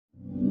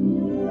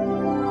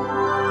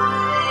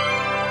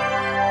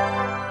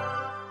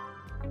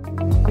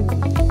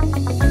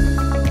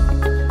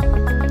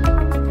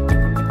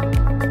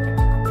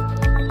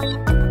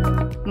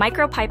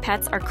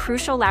Micropipettes are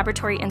crucial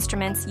laboratory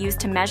instruments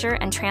used to measure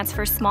and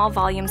transfer small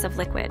volumes of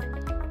liquid.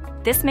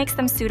 This makes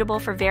them suitable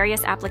for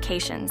various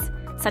applications,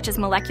 such as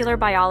molecular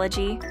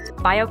biology,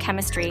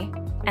 biochemistry,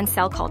 and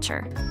cell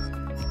culture.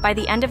 By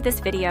the end of this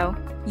video,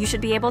 you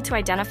should be able to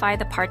identify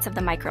the parts of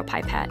the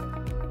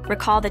micropipette,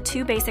 recall the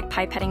two basic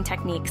pipetting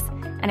techniques,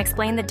 and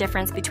explain the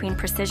difference between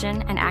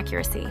precision and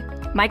accuracy.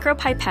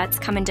 Micropipettes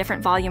come in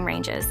different volume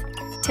ranges,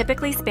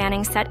 typically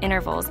spanning set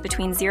intervals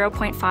between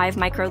 0.5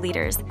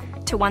 microliters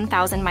to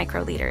 1,000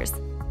 microliters.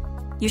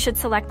 You should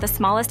select the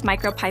smallest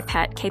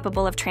micropipette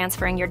capable of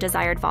transferring your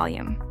desired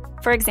volume.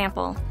 For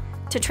example,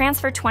 to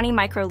transfer 20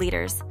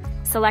 microliters,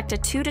 select a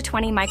 2 to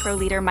 20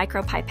 microliter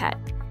micropipette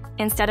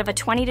instead of a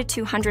 20 to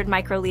 200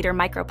 microliter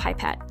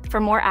micropipette for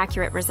more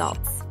accurate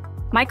results.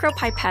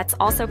 Micropipettes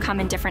also come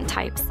in different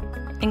types,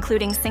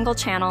 including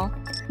single-channel,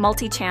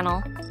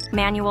 multi-channel,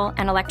 manual,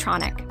 and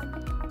electronic.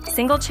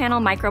 Single-channel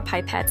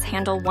micropipettes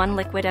handle one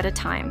liquid at a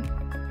time,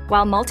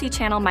 while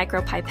multi-channel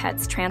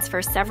micropipettes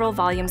transfer several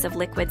volumes of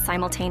liquid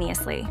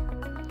simultaneously.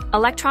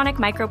 Electronic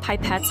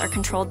micropipettes are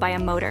controlled by a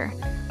motor,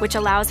 which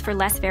allows for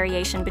less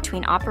variation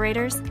between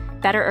operators,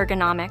 better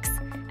ergonomics,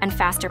 and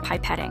faster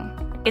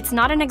pipetting. It's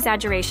not an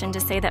exaggeration to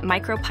say that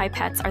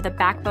micropipettes are the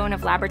backbone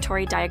of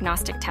laboratory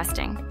diagnostic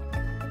testing.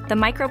 The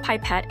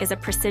micropipette is a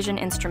precision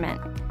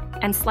instrument,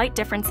 and slight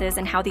differences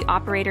in how the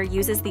operator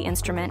uses the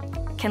instrument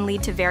can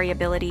lead to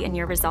variability in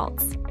your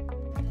results.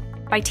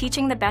 By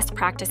teaching the best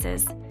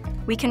practices,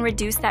 we can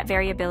reduce that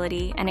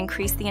variability and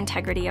increase the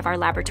integrity of our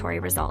laboratory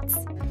results.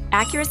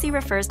 Accuracy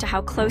refers to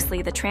how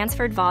closely the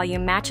transferred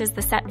volume matches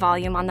the set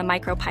volume on the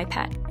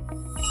micropipette.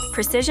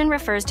 Precision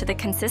refers to the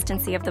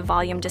consistency of the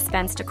volume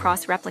dispensed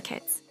across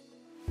replicates.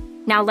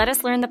 Now let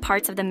us learn the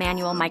parts of the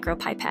manual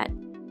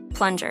micropipette.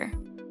 Plunger.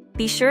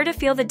 Be sure to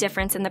feel the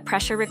difference in the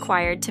pressure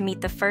required to meet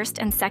the first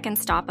and second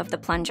stop of the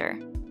plunger.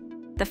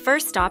 The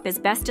first stop is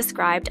best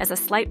described as a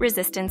slight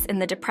resistance in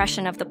the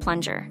depression of the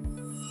plunger.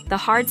 The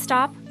hard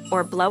stop,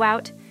 or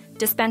blowout,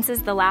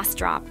 dispenses the last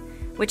drop,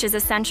 which is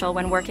essential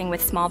when working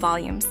with small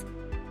volumes.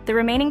 The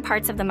remaining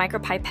parts of the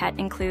micropipette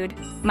include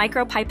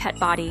micropipette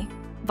body,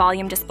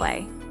 volume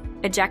display,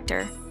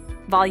 ejector,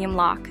 volume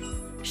lock,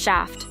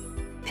 shaft,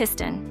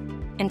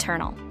 piston,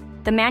 internal.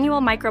 The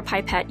manual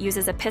micropipette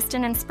uses a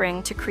piston and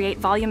spring to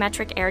create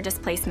volumetric air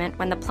displacement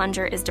when the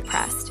plunger is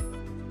depressed.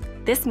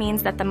 This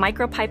means that the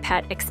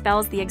micropipette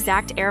expels the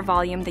exact air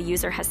volume the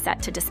user has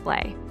set to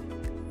display.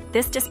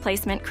 This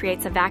displacement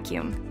creates a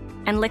vacuum,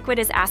 and liquid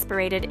is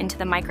aspirated into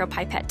the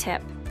micropipette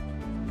tip.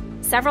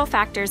 Several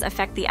factors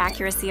affect the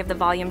accuracy of the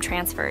volume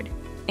transferred,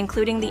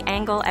 including the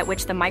angle at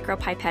which the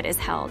micropipette is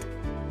held,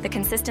 the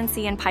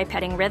consistency and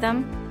pipetting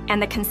rhythm,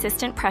 and the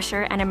consistent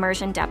pressure and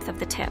immersion depth of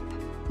the tip.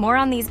 More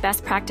on these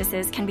best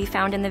practices can be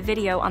found in the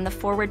video on the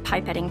forward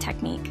pipetting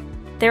technique.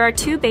 There are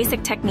two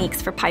basic techniques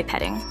for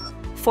pipetting: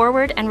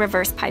 forward and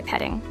reverse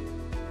pipetting.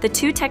 The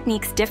two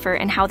techniques differ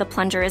in how the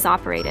plunger is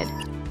operated.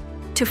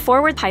 To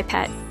forward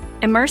pipette,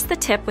 immerse the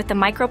tip with the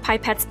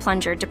micropipette's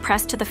plunger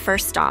depressed to the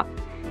first stop,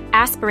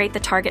 aspirate the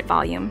target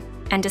volume,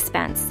 and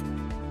dispense.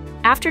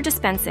 After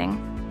dispensing,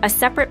 a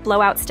separate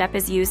blowout step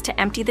is used to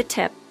empty the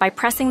tip by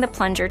pressing the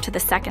plunger to the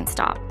second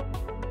stop.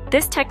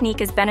 This technique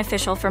is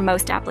beneficial for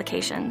most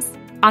applications.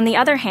 On the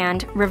other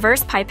hand,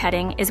 reverse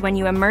pipetting is when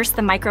you immerse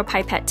the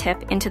micropipette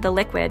tip into the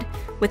liquid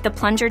with the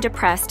plunger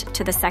depressed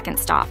to the second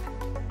stop.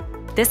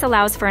 This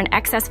allows for an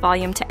excess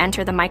volume to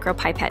enter the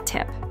micropipette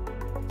tip.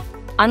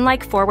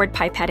 Unlike forward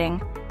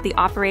pipetting, the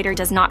operator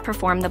does not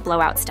perform the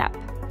blowout step.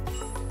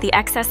 The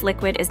excess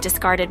liquid is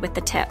discarded with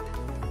the tip.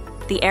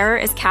 The error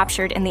is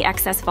captured in the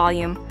excess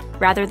volume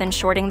rather than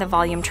shorting the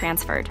volume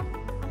transferred.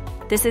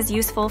 This is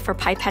useful for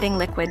pipetting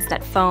liquids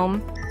that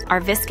foam, are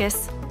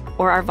viscous,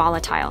 or are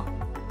volatile.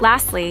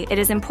 Lastly, it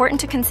is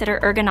important to consider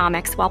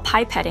ergonomics while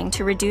pipetting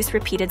to reduce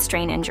repeated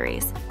strain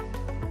injuries.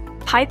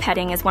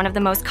 Pipetting is one of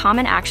the most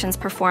common actions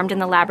performed in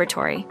the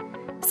laboratory,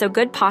 so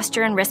good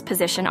posture and wrist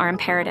position are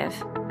imperative.